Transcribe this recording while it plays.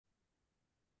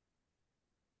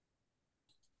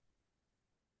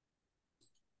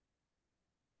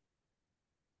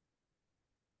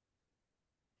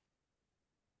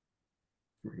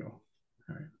Here we go.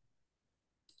 All right.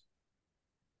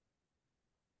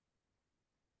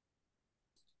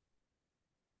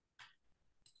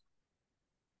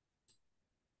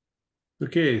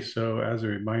 Okay, so as a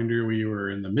reminder, we were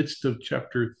in the midst of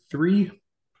chapter 3,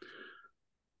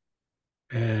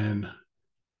 and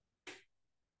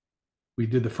we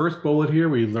did the first bullet here.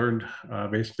 We learned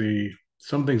basically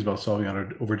some things about solving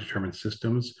on overdetermined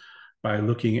systems by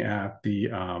looking at the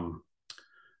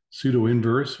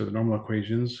pseudo-inverse or the normal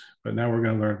equations. But now we're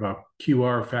going to learn about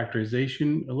QR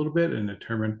factorization a little bit and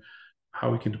determine how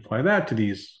we can apply that to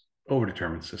these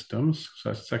overdetermined systems. So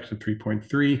that's section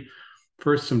 3.3.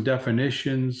 First, some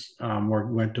definitions we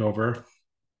went over.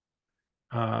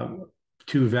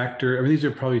 Two vector, I mean, these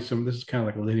are probably this is kind of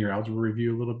like a linear algebra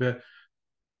review a little bit,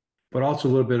 but also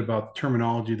a little bit about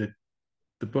terminology that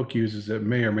the book uses that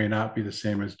may or may not be the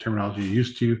same as terminology you're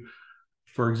used to.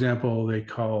 For example, they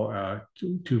call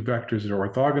two vectors that are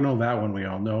orthogonal. That one we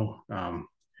all know.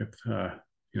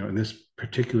 In this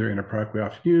particular inner product we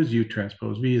often use, U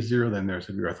transpose V is 0, then there's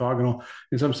a orthogonal.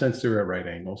 In some sense, they're at right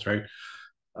angles, right?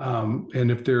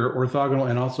 And if they're orthogonal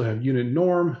and also have unit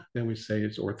norm, then we say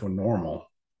it's orthonormal.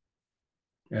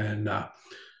 And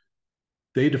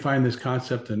they define this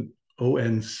concept in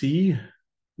ONC,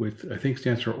 which I think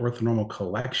stands for orthonormal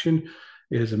collection,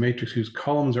 is a matrix whose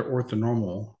columns are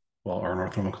orthonormal, or an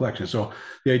orthonormal collection. So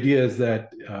the idea is that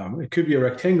it could be a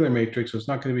rectangular matrix, so it's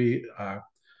not going to be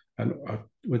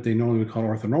what they normally would call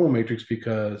an orthonormal matrix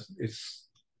because it's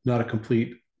not a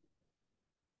complete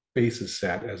basis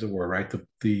set, as it were, right?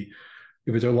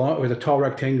 If it's a tall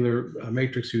rectangular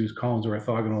matrix whose columns are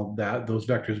orthogonal, those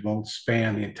vectors won't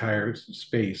span the entire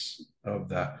space of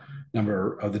the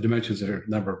number of the dimensions that are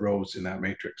number of rows in that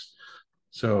matrix.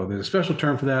 So there's a special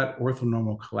term for that,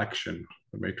 orthonormal collection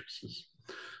of matrices.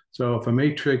 So if a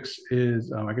matrix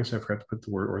is, I guess I forgot to put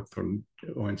the word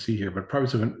ONC here, but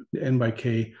properties of an n by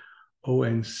k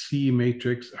ONC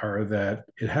matrix are that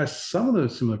it has some of the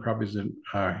similar properties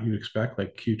that you'd expect,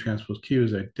 like Q transpose Q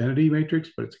is an identity matrix,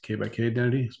 but it's a K by K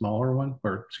identity, smaller one,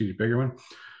 or excuse me, bigger one.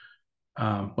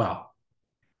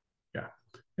 Yeah.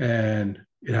 And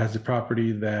it has the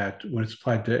property that when it's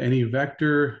applied to any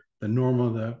vector, the norm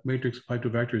of the matrix applied to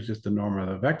a vector is just the norm of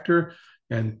the vector.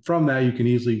 And from that, you can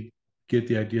easily get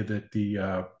the idea that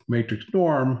the matrix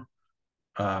norm,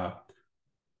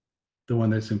 the one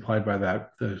that's implied by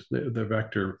that, the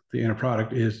vector, the inner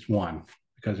product is 1,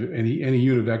 because any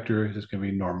unit vector is just going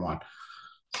to be norm 1.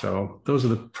 So those are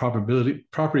the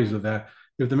properties of that.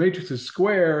 If the matrix is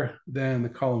square, then the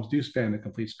columns do span the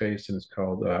complete space, and it's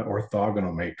called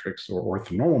orthogonal matrix or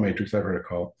orthonormal matrix, I've heard it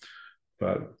called,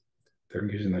 but they're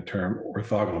using the term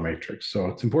orthogonal matrix. So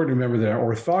it's important to remember that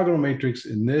our orthogonal matrix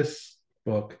in this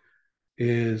book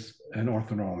is an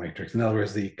orthonormal matrix. In other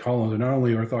words, the columns are not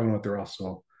only orthogonal, but they're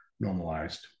also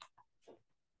normalized.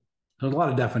 There's a lot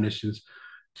of definitions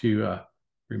to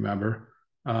remember.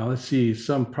 Let's see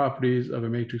some properties of a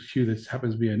matrix Q that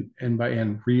happens to be an n by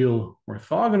n real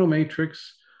orthogonal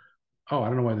matrix. Oh, I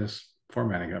don't know why this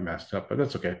formatting got messed up, but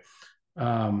that's okay.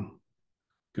 Going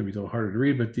to be a little harder to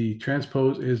read, but the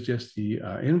transpose is just the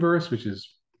inverse, which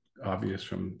is obvious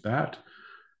from that.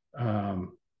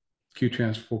 Q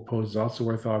transpose is also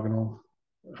orthogonal.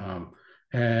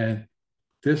 And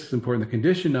this is important. The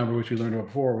condition number, which we learned about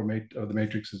before, of the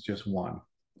matrix is just 1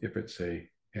 if it's a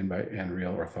n by n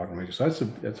real orthogonal matrix. So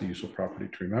that's a useful property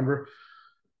to remember.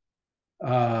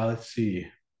 Let's see.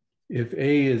 If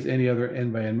A is any other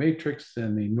n by n matrix,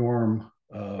 then the norm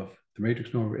of the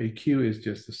matrix norm of AQ is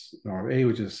just this norm of A,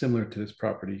 which is similar to this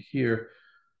property here.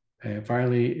 And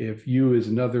finally, if U is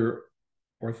another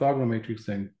orthogonal matrix,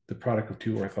 then the product of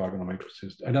two orthogonal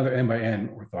matrices, another n by n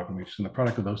orthogonal matrix, and the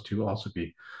product of those two will also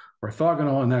be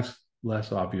orthogonal, and that's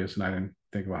less obvious, and I didn't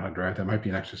think about how to drive that. Might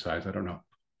be an exercise, I don't know.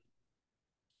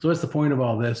 So what's the point of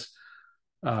all this?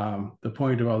 The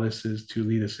point of all this is to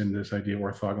lead us into this idea of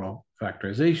orthogonal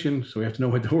factorization. So we have to know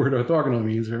what the word orthogonal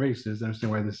means for matrices to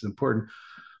understand why this is important.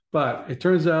 But it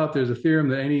turns out there's a theorem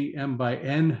that any m by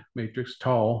n matrix,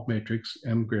 tall matrix,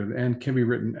 m greater than n, can be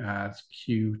written as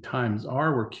Q times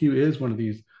R, where Q is one of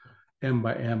these m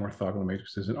by m orthogonal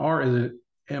matrices, and R is an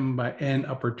m by n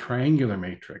upper triangular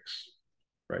matrix,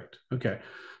 right? Okay,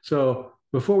 so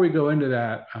before we go into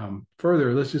that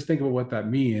further, let's just think about what that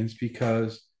means,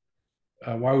 because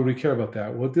why would we care about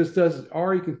that? What this does,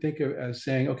 R you can think of as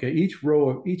saying, okay, each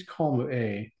column of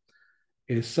A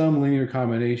is some linear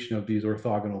combination of these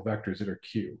orthogonal vectors that are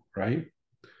Q, right?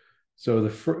 So the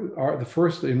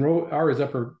first in row R is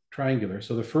upper triangular,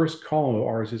 so the first column of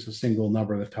R is just a single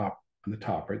number on the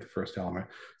top, right? The first element.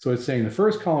 So it's saying the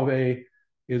first column of A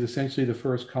is essentially the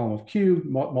first column of Q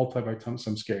multiplied by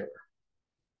some scalar.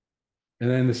 And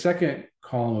then the second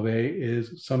column of A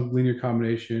is some linear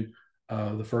combination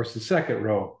of the first and second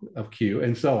row of Q,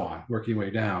 and so on, working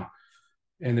way down.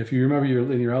 And if you remember your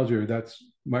linear algebra, that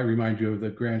might remind you of the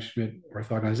Gram-Schmidt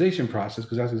orthogonalization process,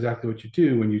 because that's exactly what you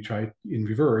do when you try in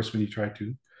reverse, when you try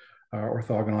to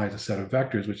orthogonalize a set of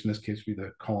vectors, which in this case would be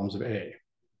the columns of A.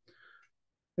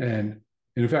 And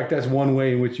in fact, that's one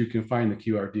way in which you can find the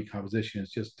QR decomposition,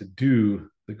 is just to do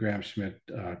the Gram-Schmidt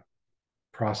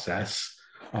process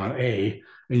on A,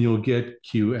 and you'll get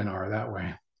Q and R that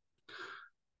way.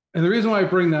 And the reason why I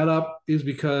bring that up is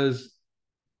because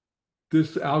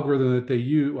this algorithm that they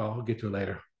use, well, I'll get to it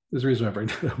later. There's a reason why I bring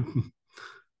that up.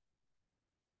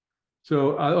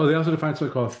 So, they also define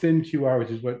something called thin QR, which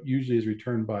is what usually is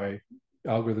returned by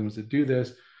algorithms that do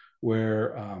this,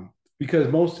 where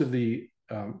because most of the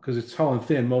because it's tall and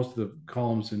thin, most of the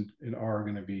columns in R are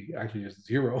going to be actually just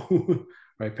zero,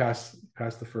 right? Past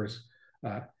the first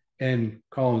n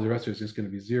columns, the rest is just going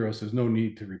to be zero. So there's no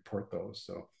need to report those.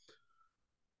 So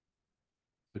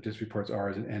it just reports R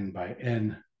as an n by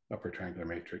n upper triangular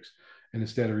matrix. And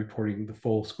instead of reporting the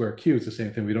full square Q, it's the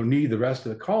same thing. We don't need the rest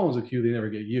of the columns of Q, they never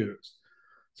get used.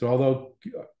 So although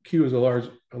Q is a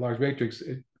large matrix,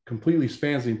 it completely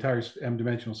spans the entire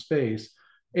m-dimensional space.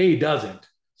 A doesn't.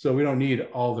 So we don't need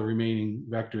all the remaining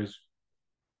vectors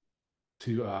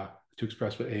to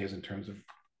express what A is in terms of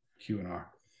Q and R.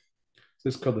 So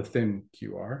this is called the thin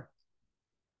QR.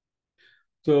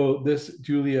 So this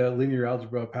Julia linear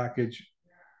algebra package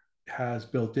has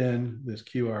built in this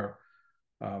QR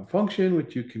function,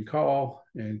 which you can call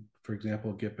and, for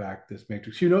example, get back this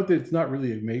matrix. You note that it's not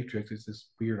really a matrix, it's this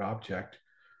weird object.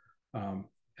 And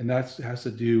that has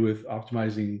to do with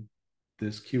optimizing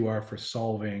this QR for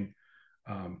solving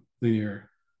linear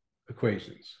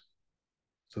equations.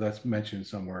 So that's mentioned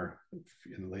somewhere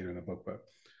later in the book. But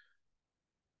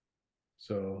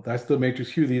so that's the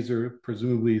matrix Q. These are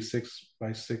presumably 6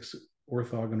 by 6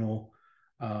 orthogonal.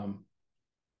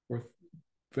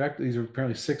 These are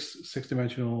apparently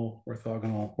six-dimensional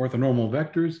orthogonal orthonormal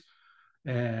vectors.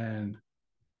 And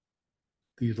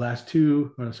these last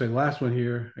two, I'm going to say the last one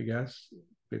here, I guess.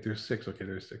 Wait, there's 6. Okay,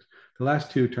 there's 6. The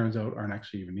last two, turns out, aren't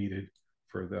actually even needed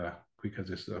because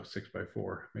this is a 6 by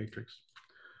 4 matrix.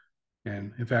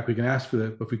 And in fact, we can ask for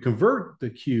that. If we convert the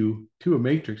Q to a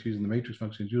matrix using the matrix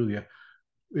function Julia,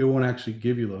 it won't actually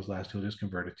give you those last two. It'll just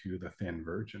convert it to the thin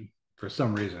version for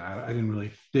some reason. I didn't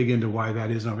really dig into why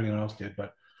that is. I don't know if anyone else did,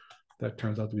 but that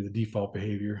turns out to be the default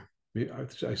behavior. I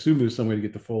assume there's some way to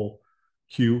get the full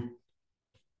Q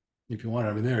if you want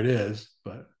it. I mean, there it is,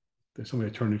 but there's some way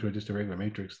to turn it into just a regular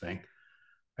matrix thing.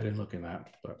 I didn't look in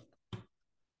that, but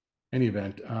any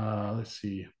event, let's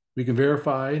see. We can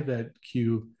verify that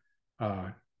Q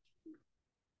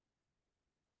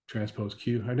transpose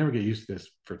Q. I never get used to this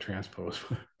for transpose.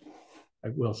 I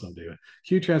will someday.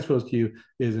 Q transpose Q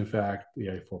is in fact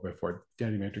the 4 by 4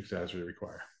 identity matrix as we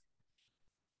require.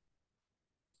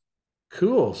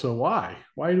 Cool. So why?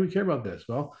 Why do we care about this?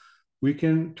 Well, we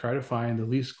can try to find the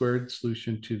least squared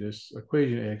solution to this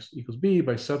equation Ax equals B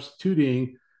by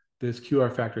substituting this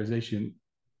QR factorization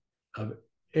of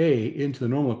A into the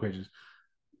normal equations.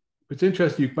 It's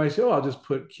interesting. You might say, oh, I'll just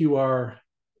put QR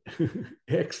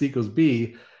X equals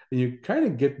B, and you kind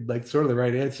of get like sort of the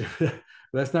right answer. But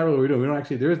that's not really what we're doing. We don't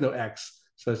actually, there is no X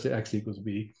such that X equals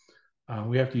B.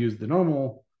 We have to use the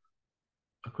normal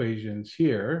equations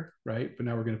here, right? But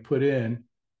now we're going to put in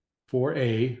for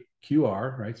A,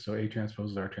 QR, right? So A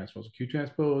transpose is R transpose of Q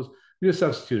transpose. We just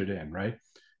substitute it in, right?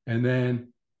 And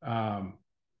then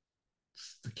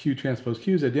the Q transpose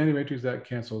Q is identity matrix that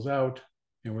cancels out,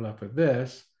 and we're left with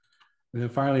this. And then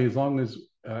finally, as long as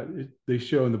they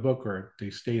show in the book, or they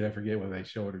state, I forget whether they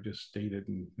show it or just state it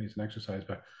and it's an exercise,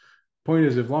 but point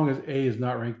is, as long as A is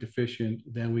not rank deficient,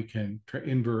 then we can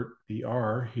invert the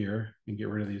R here and get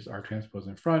rid of these R transpose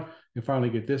in front, and finally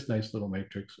get this nice little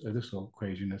matrix, this little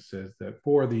equation that says that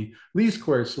for the least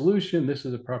squared solution, this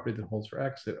is a property that holds for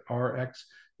X, that Rx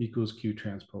equals Q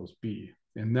transpose B.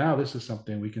 And now this is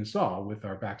something we can solve with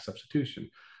our back substitution.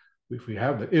 If we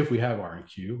have R and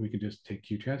Q, we can just take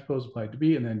Q transpose applied to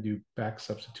B and then do back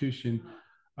substitution,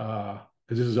 because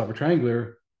this is upper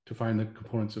triangular, to find the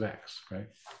components of X, right?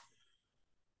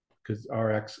 Because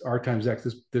R times X,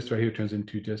 this right here turns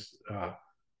into just a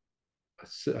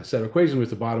set of equations with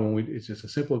the bottom one. It's just a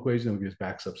simple equation, and we just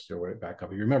back substitute it back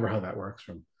up. You remember how that works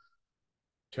from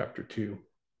chapter 2.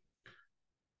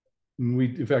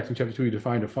 In fact, in chapter 2, we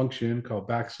defined a function called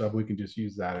back sub. We can just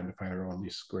use that and define our own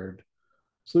least squared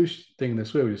solution thing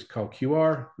this way. We just call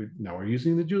QR. Now we're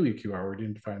using the Julia QR. We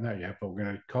didn't define that yet, but we're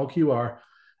going to call QR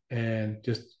and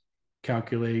just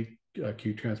calculate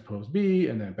Q transpose B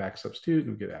and then back substitute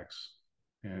and we get X.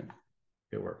 And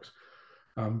it works.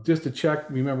 Just to check,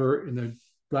 remember in the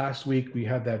last week we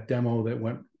had that demo that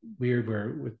went weird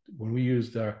where when we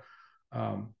used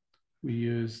when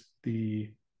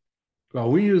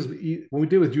we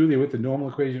did with Julia with the normal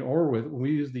equation or when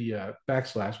we use the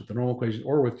backslash with the normal equation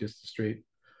or with just the straight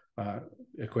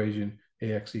equation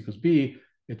ax equals b,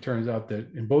 it turns out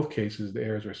that in both cases the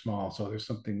errors are small. So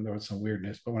there was some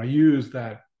weirdness. But when I use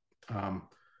that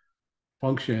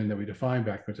function that we defined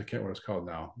back then, I can't remember what it's called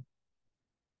now.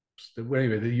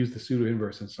 Anyway, they used the pseudo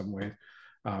inverse in some ways.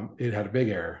 It had a big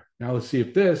error. Now let's see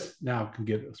if this now can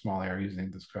get a small error using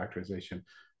this factorization.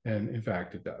 And in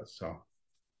fact, it does. So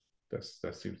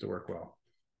that seems to work well.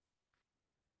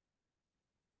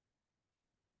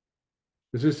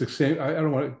 It's just the same. I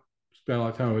don't want to spend a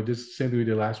lot of time on it. Just the same thing we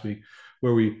did last week,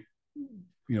 where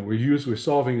we're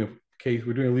solving a case.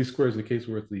 We're doing least squares in a case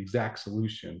where it's the exact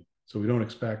solution. So we don't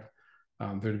expect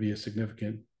there to be a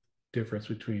significant difference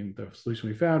between the solution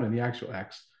we found and the actual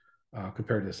x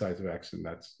compared to the size of x, and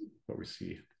that's what we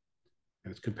see.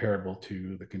 And it's comparable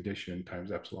to the condition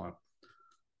times epsilon,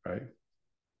 right?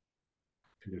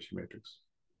 Condition matrix.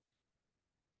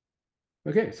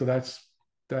 Okay, so that's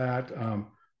that.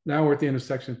 Now we're at the end of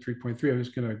section 3.3. I'm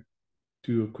just going to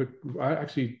do a quick,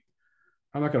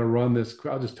 I'm not going to run this.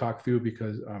 I'll just talk through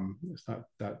because it's not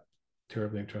that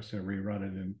terribly interesting to rerun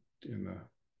it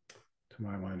to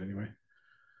my mind anyway.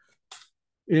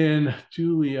 In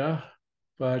Julia,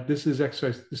 but this is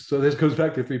exercise. So this goes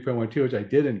back to 3.12, which I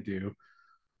didn't do.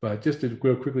 But just to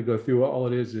real quickly go through, all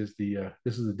it is this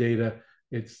is the data.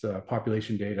 It's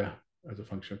population data as a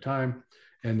function of time.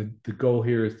 And the goal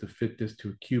here is to fit this to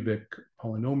a cubic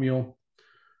polynomial.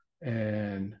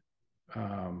 And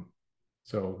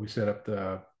so we set up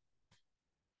the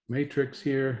matrix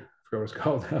here. I forgot what it's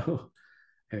called now.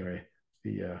 Anyway,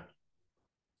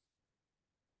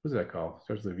 what's that called?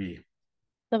 Starts with a V.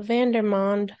 The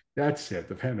Vandermonde. That's it,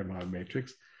 the Vandermonde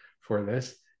matrix for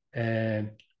this.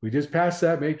 And we just passed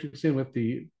that matrix in with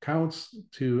the counts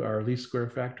to our least square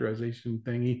factorization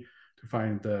thingy to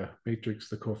find the matrix,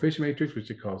 the coefficient matrix,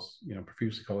 which it calls,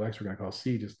 previously called X, we're going to call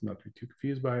C, just not to be too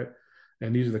confused by it.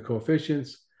 And these are the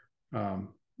coefficients.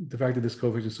 The fact that this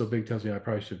coefficient is so big tells me I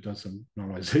probably should have done some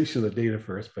normalization of the data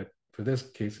first, but for this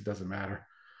case, it doesn't matter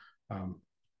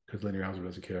because linear algebra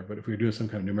doesn't care. But if we were doing some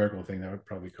kind of numerical thing, that would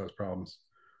probably cause problems.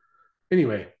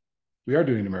 Anyway, we are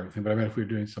doing a numerical thing, but I mean, if we were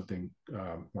doing something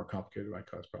more complicated, it might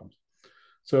cause problems.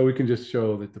 So we can just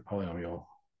show that the polynomial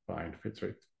find fits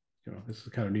right. This is a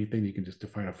kind of neat thing. You can just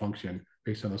define a function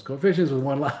based on those coefficients with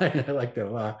one line. I like that a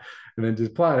lot. And then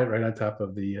just plot it right on top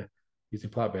of the, using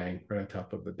plot bang, right on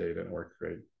top of the data, and it worked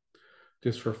great.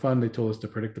 Just for fun, they told us to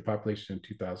predict the population in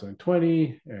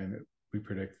 2020, and we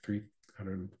predict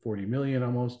 340 million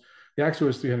almost. The actual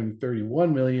was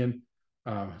 331 million.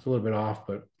 It's a little bit off,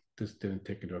 but this didn't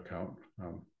take into account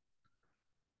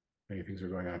many things are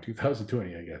going on in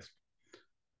 2020, I guess.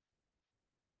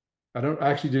 I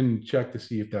actually didn't check to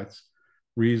see if that's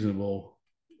reasonable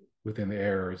within the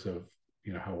errors of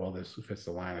how well this fits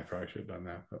the line. I probably should have done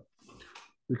that, but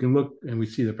we can look and we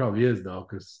see there probably is though,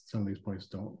 because some of these points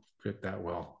don't fit that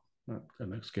well on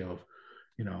the scale of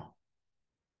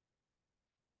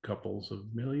couples of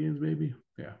millions maybe.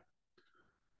 Yeah,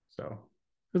 so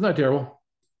it's not terrible.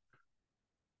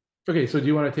 Okay, so do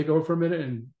you want to take over for a minute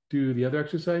and do the other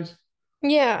exercise?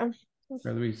 Yeah.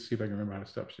 Let me see if I can remember how to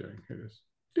stop sharing. Here it is.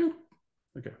 Do.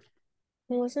 Okay.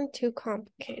 It wasn't too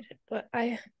complicated, but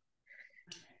I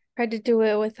tried to do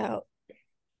it without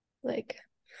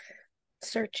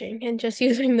searching and just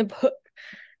using the book.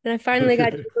 And I finally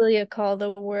got Julia call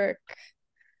to work.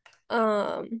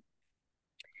 So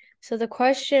the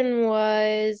question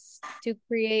was to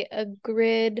create a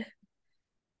grid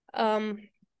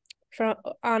from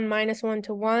on -1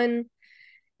 to 1.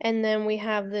 And then we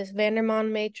have this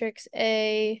Vandermonde matrix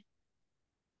A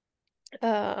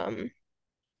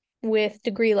with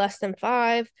degree less than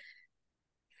 5.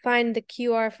 Find the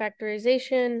QR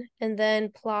factorization, and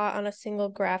then plot on a single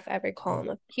graph every column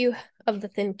of Q of the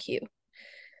thin Q.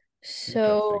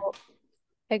 So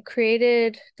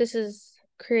this is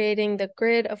creating the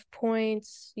grid of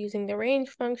points using the range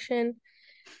function.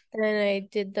 And then I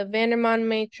did the Vandermonde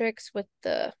matrix with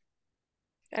the,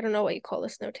 I don't know what you call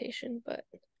this notation, but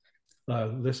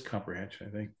list comprehension,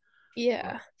 I think.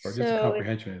 Yeah. Or just a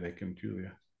comprehension, I think, in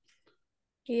Julia.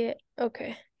 Yeah,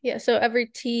 okay. Yeah, so every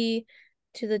t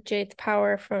to the jth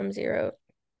power from 0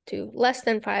 to less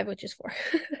than 5, which is 4.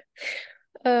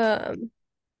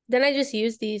 Then I just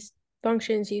use these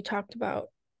functions you talked about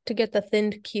to get the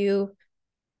thinned Q.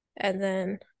 And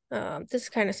then this is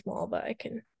kind of small, but I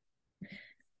can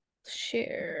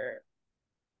share.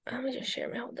 Let me just share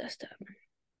my whole desktop.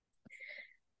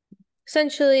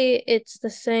 essentially it's the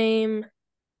same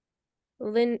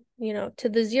to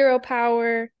the 0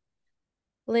 power,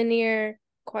 linear,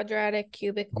 quadratic,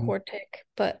 cubic, quartic,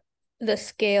 but the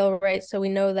scale, right? So we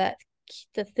know that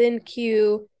the thin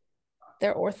Q,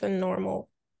 they're orthonormal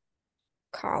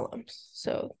columns.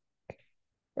 So,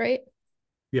 right?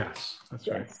 Yes, that's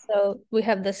right. So we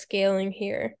have the scaling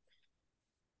here.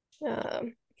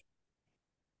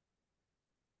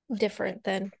 Different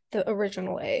than the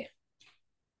original A.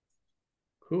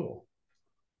 Cool.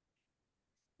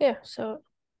 Yeah, so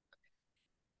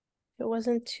it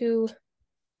wasn't too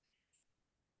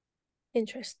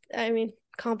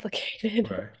complicated.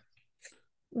 Right.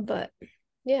 But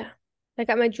yeah, I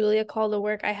got my Julia call to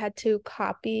work. I had to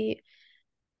copy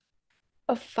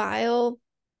a file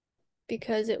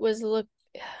because it was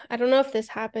I don't know if this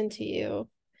happened to you.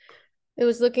 It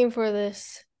was looking for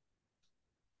this.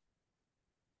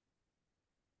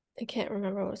 I can't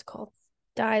remember what it's called.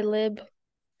 Dilib.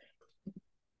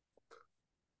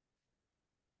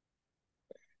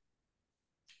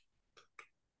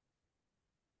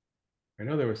 I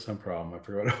know there was some problem. I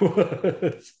forgot what it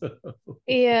was.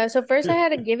 Yeah, so first I had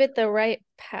to give it the right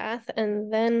path,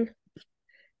 and then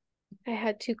I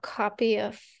had to copy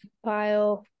a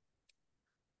file.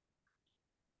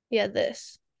 Yeah,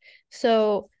 this.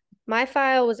 So my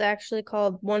file was actually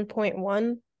called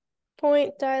 1.1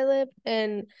 point dilib,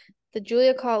 and the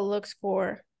Julia call looks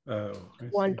for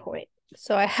 1 point.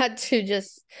 So I had to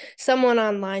someone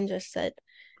online just said,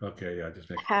 okay, yeah, just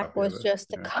make a hack copy of was it. just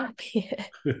to copy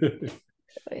it.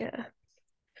 So yeah.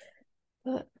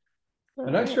 But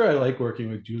I'm not sure I like working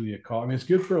with Julia Call. I mean, it's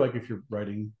good for like if you're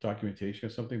writing documentation or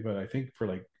something, but I think for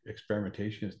like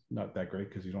experimentation is not that great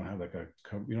because you don't have like a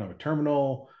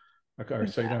terminal, or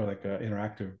so you don't have like an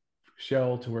interactive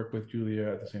shell to work with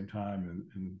Julia at the same time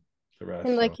and the rest.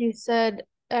 And like So you said,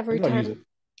 every I use time it.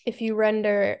 if you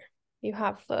render, you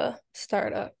have the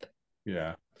startup.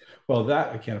 Yeah. Well,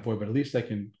 that I can't avoid, but at least I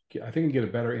think I can get a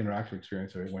better interactive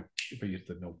experience if I use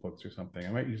the notebooks or something. I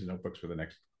might use the notebooks for the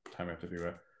next time I have to do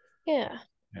it. Yeah.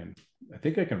 And I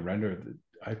think I can render the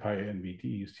IPy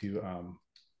NVDs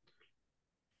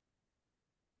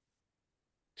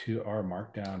to R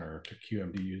Markdown or to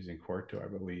QMD using Quarto. I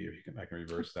believe I can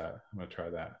reverse that. I'm gonna try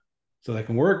that. So I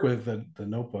can work with the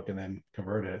notebook and then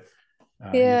convert it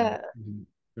Yeah. using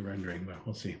the rendering, but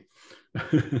we'll see.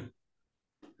 And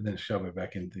then shove it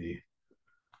back in the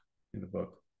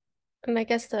book. And I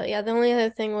guess the only other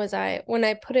thing was when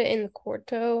I put it in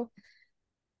Quarto,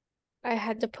 I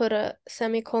had to put a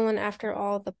semicolon after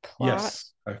all the plot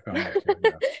Yes, I found that too.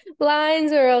 Yeah.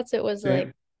 lines, or else it was like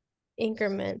Same,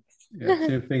 increments. yeah,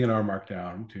 same thing in R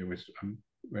Markdown too. Which I'm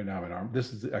right now in R.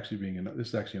 This is actually in R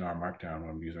Markdown what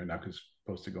I'm using right now because it's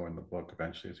supposed to go in the book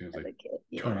eventually as soon as I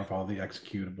turn off all the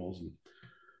executables and.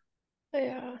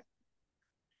 Yeah.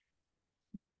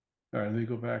 All right, let me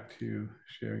go back to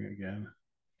sharing again.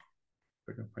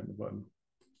 If I can find the button.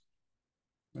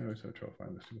 I always have trouble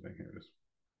finding this stupid thing. Here it is.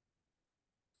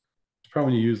 It's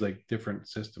probably when you use like different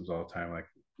systems all the time. Like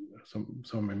some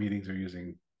of my meetings are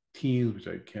using Teams, which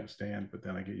I can't stand, but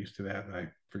then I get used to that and I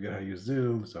forget how to use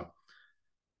Zoom. So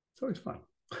it's always fun.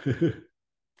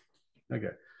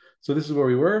 Okay, so this is where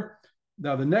we were.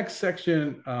 Now the next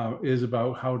section is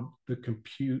about how to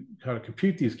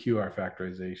compute these QR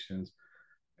factorizations.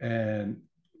 And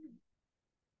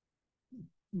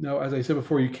now, as I said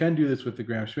before, you can do this with the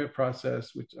Gram-Schmidt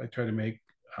process, which I try to make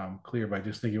clear by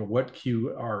just thinking of what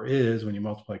QR is when you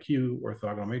multiply Q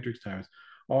orthogonal matrix times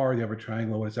R, the upper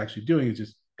triangle. What it's actually doing is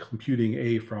just computing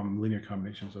A from linear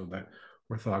combinations of that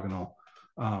orthonormal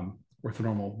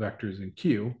vectors in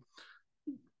Q.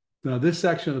 Now, this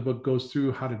section of the book goes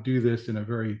through how to do this in a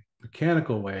very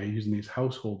mechanical way using these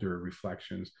householder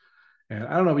reflections. And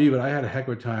I don't know about you, but I had a heck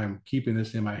of a time keeping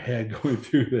this in my head going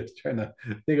through this, trying to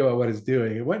think about what it's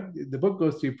doing. The book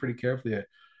goes through pretty carefully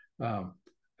an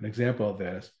example of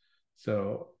this.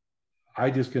 So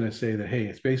I just going to say that, hey,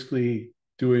 it's basically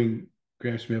doing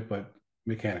Gram-Schmidt, but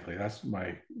mechanically. That's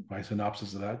my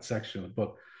synopsis of that section of the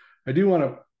book. I do want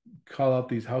to call out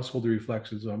these householder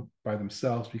reflections by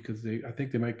themselves because I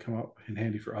think they might come up in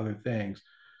handy for other things.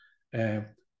 And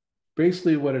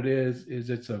basically what it is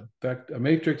it's a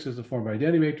matrix is a form of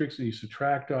identity matrix and you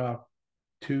subtract off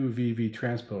 2VV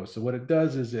transpose. So what it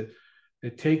does is it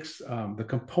takes the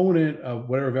component of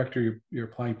whatever vector you're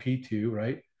applying P to,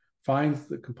 right? Finds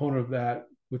the component of that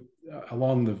with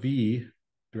along the V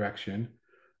direction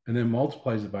and then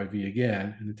multiplies it by V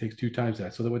again, and it takes 2 times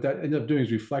that. So that what that ends up doing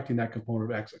is reflecting that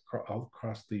component of X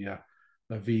across the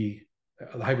V, the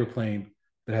hyperplane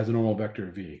that has a normal vector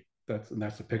V. That's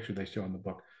the picture they show in the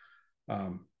book.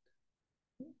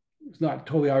 it's not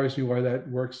totally obvious to me why that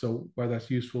works. So why that's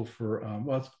useful for,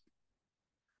 well,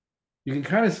 you can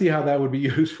kind of see how that would be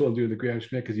useful in doing the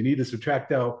Gram-Schmidt, because you need to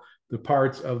subtract out the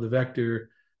parts of the vector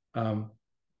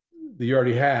that you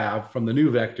already have from the new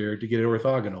vector to get it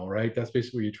orthogonal, right? That's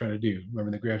basically what you're trying to do.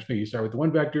 Remember the Gram-Schmidt, you start with the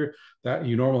one vector, that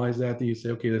you normalize that, then you say,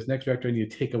 okay, this next vector, I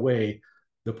need to take away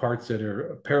the parts that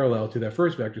are parallel to that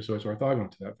first vector, so it's orthogonal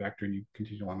to that vector, and you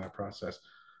continue along that process.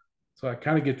 So I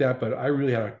kind of get that, but I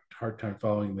really had a hard time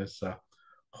following this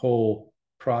whole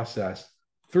process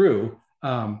through.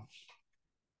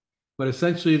 But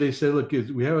essentially, they said, look,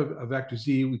 we have a vector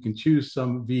z, we can choose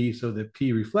some v so that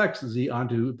p reflects z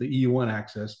onto the E1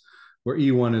 axis, where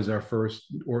E1 is our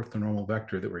first orthonormal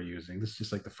vector that we're using. This is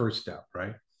just like the first step,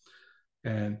 right?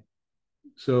 And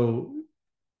so,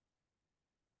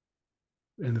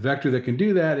 and the vector that can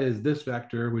do that is this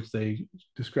vector, which they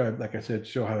describe, like I said,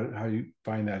 show how you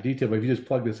find that detail. But if you just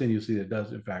plug this in, you'll see that it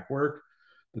does in fact work,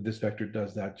 that this vector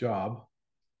does that job.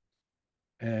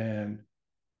 And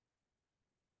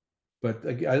but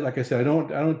like I said, I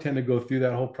don't tend to go through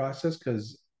that whole process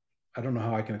because I don't know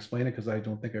how I can explain it, because I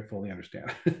don't think I fully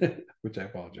understand, which I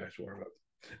apologize for.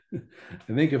 But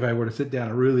I think if I were to sit down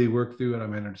and really work through it, I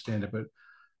might understand it. But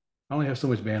I only have so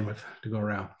much bandwidth to go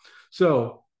around.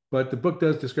 So, but the book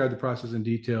does describe the process in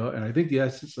detail, and I think the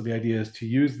essence of the idea is to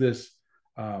use this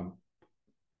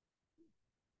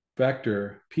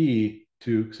vector P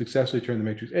to successfully turn the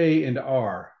matrix A into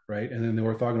R, right? And then the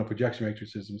orthogonal projection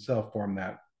matrices themselves form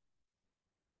that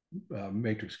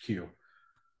matrix Q.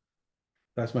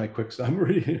 That's my quick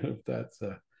summary. If that's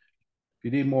if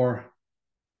you need more,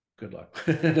 good luck.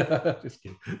 Just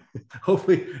kidding.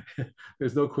 Hopefully,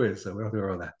 there's no quiz, so we don't have to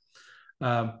worry about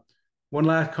that. One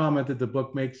last comment that the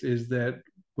book makes is that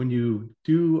when you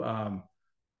do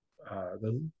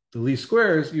the least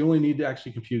squares, you only need to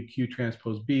actually compute Q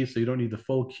transpose B, so you don't need the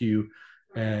full Q,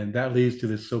 and that leads to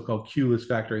this so-called Q-less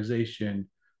factorization.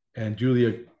 And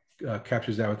Julia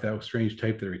captures that with that strange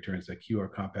type that returns, that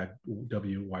QR compact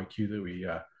WYQ that we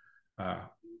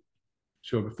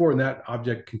showed before. And that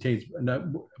object contains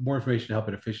more information to help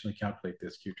it efficiently calculate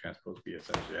this Q transpose B,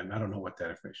 essentially. And I don't know what that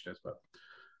information is, but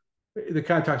it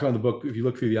kind of talks about in the book, if you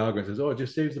look through the algorithm, it says, oh, it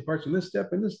just saves the parts in this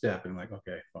step and this step. And I'm like,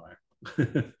 okay, fine.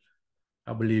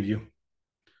 I'll believe you.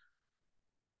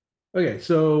 Okay,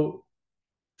 so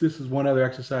this is one other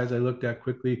exercise I looked at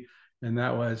quickly, and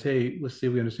that was, hey, let's see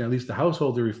if we understand at least the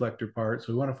householder reflector part.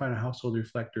 So we want to find a householder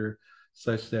reflector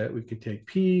such that we could take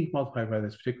P multiplied by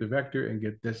this particular vector and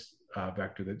get this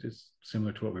vector that is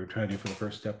similar to what we were trying to do for the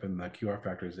first step in the QR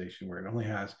factorization, where it only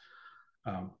has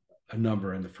a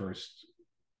number in the first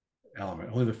element.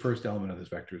 Only the first element of this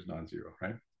vector is non-zero,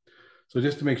 right? So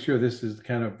just to make sure this is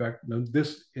kind of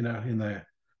this in the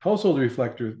householder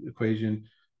reflector equation,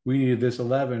 we needed this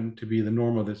 11 to be the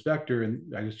norm of this vector,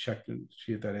 and I just checked and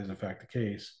see if that is in fact the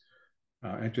case.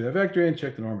 Enter that vector in,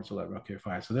 check the norm, it's 11. Okay,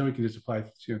 fine. So then we can just apply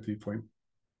 3.42,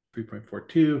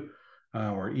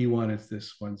 or E1 is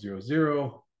this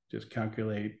 100. Just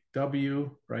calculate W,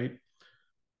 right?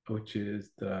 Which is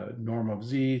the norm of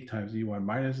Z times E1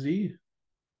 minus Z,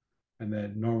 and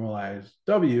then normalize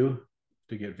W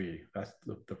to get V. That's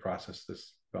the process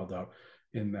that's spelled out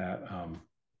in that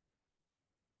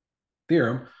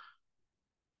theorem.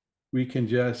 We can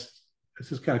just,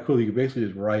 this is kind of cool, you can basically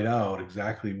just write out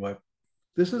exactly what,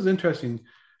 this is interesting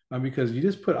because you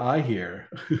just put I here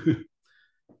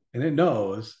and it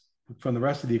knows from the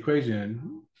rest of the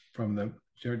equation, from the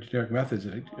generic methods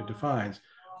that it defines,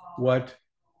 what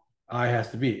I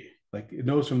has to be. Like it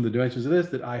knows from the dimensions of this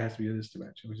that I has to be in this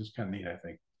dimension, which is kind of neat, I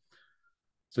think.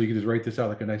 So you can just write this out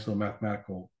like a nice little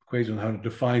mathematical equation on how to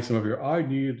define some of your, I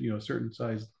need, certain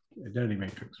size identity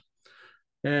matrix.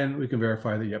 And we can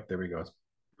verify that, yep, there we go. It's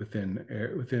within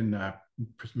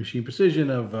machine precision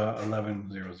of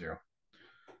 1100.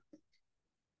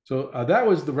 So that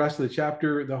was the rest of the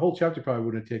chapter. The whole chapter probably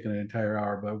would have taken an entire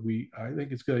hour, but I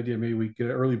think it's a good idea. Maybe we get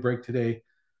an early break today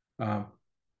and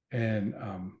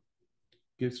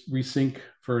get resync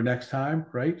for next time,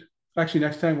 right? Actually,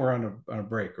 next time we're on a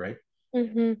break, right?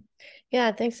 Mm-hmm.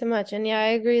 Yeah, thanks so much. And yeah,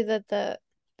 I agree that the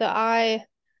I,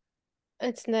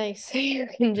 it's nice. You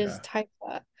can just type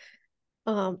that.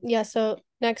 Yeah, so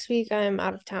next week I'm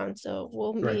out of town, so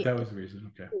we'll meet that was the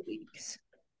reason. Okay. 2 weeks.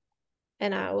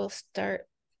 And I will start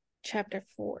chapter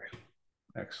 4.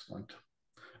 Excellent.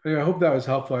 I hope that was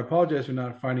helpful. I apologize for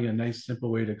not finding a nice,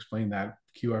 simple way to explain that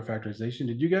QR factorization.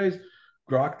 Did you guys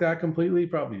grok that completely?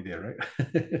 Probably did, right?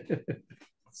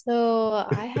 So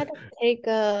I had to take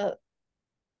a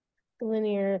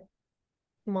linear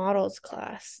models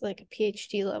class, like a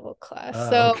PhD level class.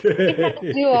 So okay. I had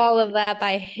to do all of that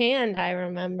by hand, I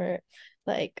remember.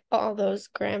 like all those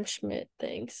Gram-Schmidt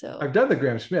things. So I've done the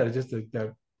Gram-Schmidt. It's just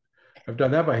that I've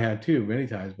done that by hand too many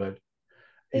times, but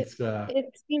it it's it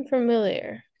seemed familiar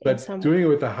in but some way. doing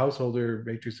it with the householder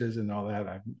matrices and all that,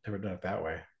 I've never done it that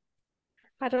way.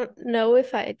 I don't know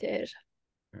if I did.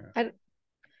 Yeah.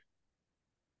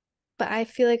 But I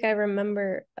feel like I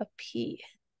remember a P.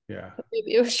 Yeah. But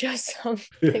maybe it was just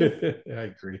something. I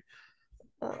agree.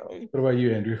 Um, What about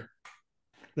you, Andrew?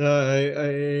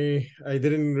 I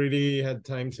didn't really had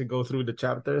time to go through the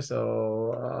chapter,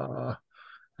 so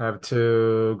have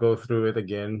to go through it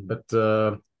again. But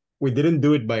we didn't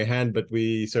do it by hand, but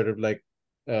we sort of like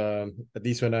at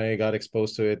least when I got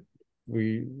exposed to it,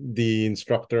 the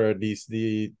instructor, at least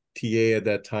the TA at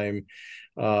that time,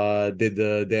 did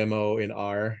the demo in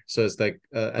R. So it's like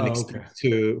an Okay.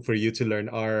 excuse for you to learn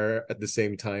R at the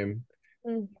same time,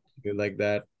 mm, like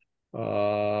that.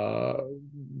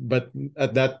 But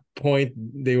at that point,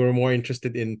 they were more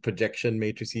interested in projection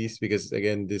matrices because,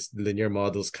 again, this linear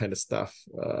models kind of stuff,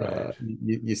 Right.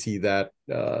 you see that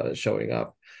showing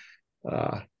up.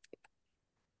 Uh,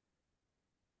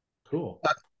 Cool.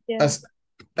 yeah.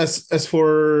 as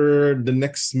for the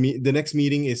next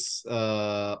meeting is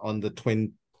on the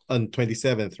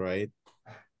 27th, right?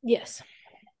 Yes.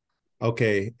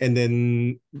 Okay, and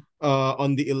then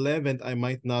on the 11th, I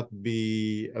might not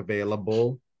be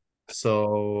available.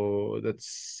 So that's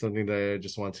something that I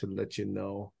just want to let you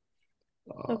know.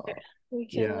 Okay. We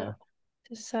can Yeah,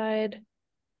 decide.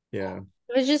 yeah.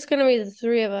 If it's just gonna be the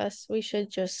three of us, we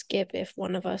should just skip if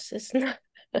one of us is not.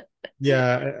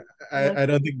 Yeah, not- I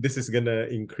don't think this is gonna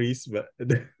increase, but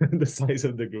the size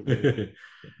of the group may.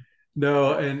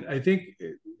 No, and I think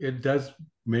it does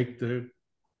make the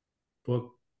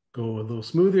book go a little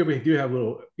smoother. We do have a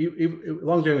little, as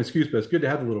long as you have an excuse, but it's good to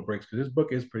have the little breaks because this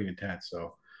book is pretty intense.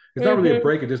 So it's not really a Mhm.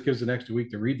 break. It just gives an extra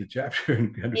week to read the chapter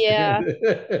and understand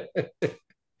Yeah. it,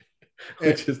 Eh,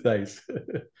 which is nice.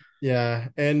 yeah,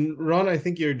 and Ron, I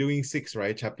think you're doing 6,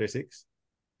 right? Chapter 6,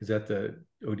 Is that the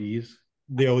ODs?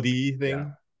 the ODE Yeah.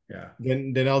 thing. Yeah.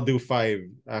 Then I'll do 5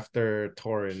 after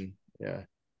Torin. Yeah.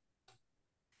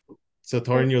 So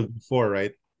Torin, you'll do 4,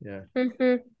 right? Yeah.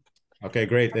 Mm-hmm. Okay,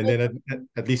 great. And then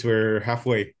at least we're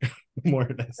halfway, more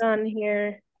or less. On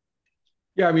here.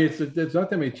 Yeah. I mean, it's not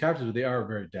that many chapters, but they are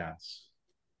very dense.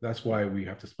 That's why we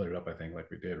have to split it up, I think, like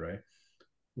we did, right?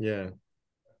 Yeah.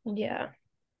 Yeah.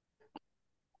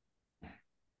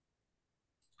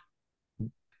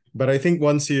 But I think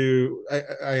once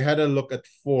I had a look at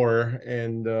 4,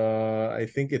 and I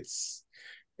think it's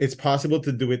possible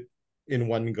to do it in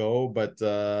one go, but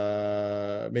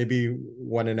maybe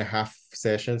 1.5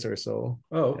 sessions or so.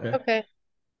 Oh, okay. Okay.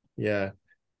 Yeah.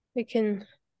 We can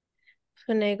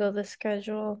finagle the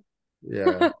schedule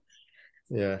Yeah.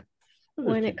 Yeah.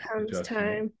 when it comes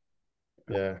time.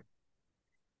 Yeah.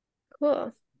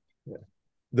 Cool. Yeah.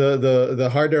 The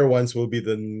harder ones will be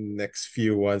the next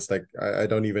few ones. Like I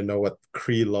don't even know what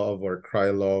Krylov or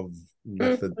Krylov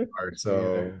methods Mhm. are. So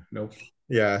Yeah, nope.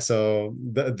 yeah, so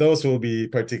those will be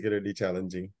particularly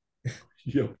challenging.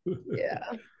 Yep.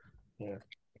 Yeah. Yeah.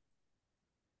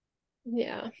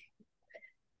 Yeah.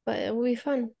 But it will be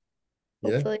fun.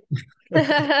 Yeah.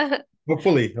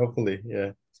 Hopefully. Hopefully.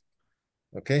 Yeah.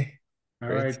 Okay. All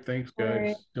Great. right. Thanks, All right.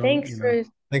 guys. Don't, Thanks for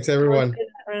Thanks, going everyone. through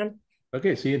that, Ron.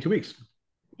 Okay. See you in 2 weeks.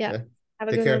 Yeah. Yeah. Have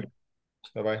a Take good care.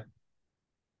 one. Bye-bye.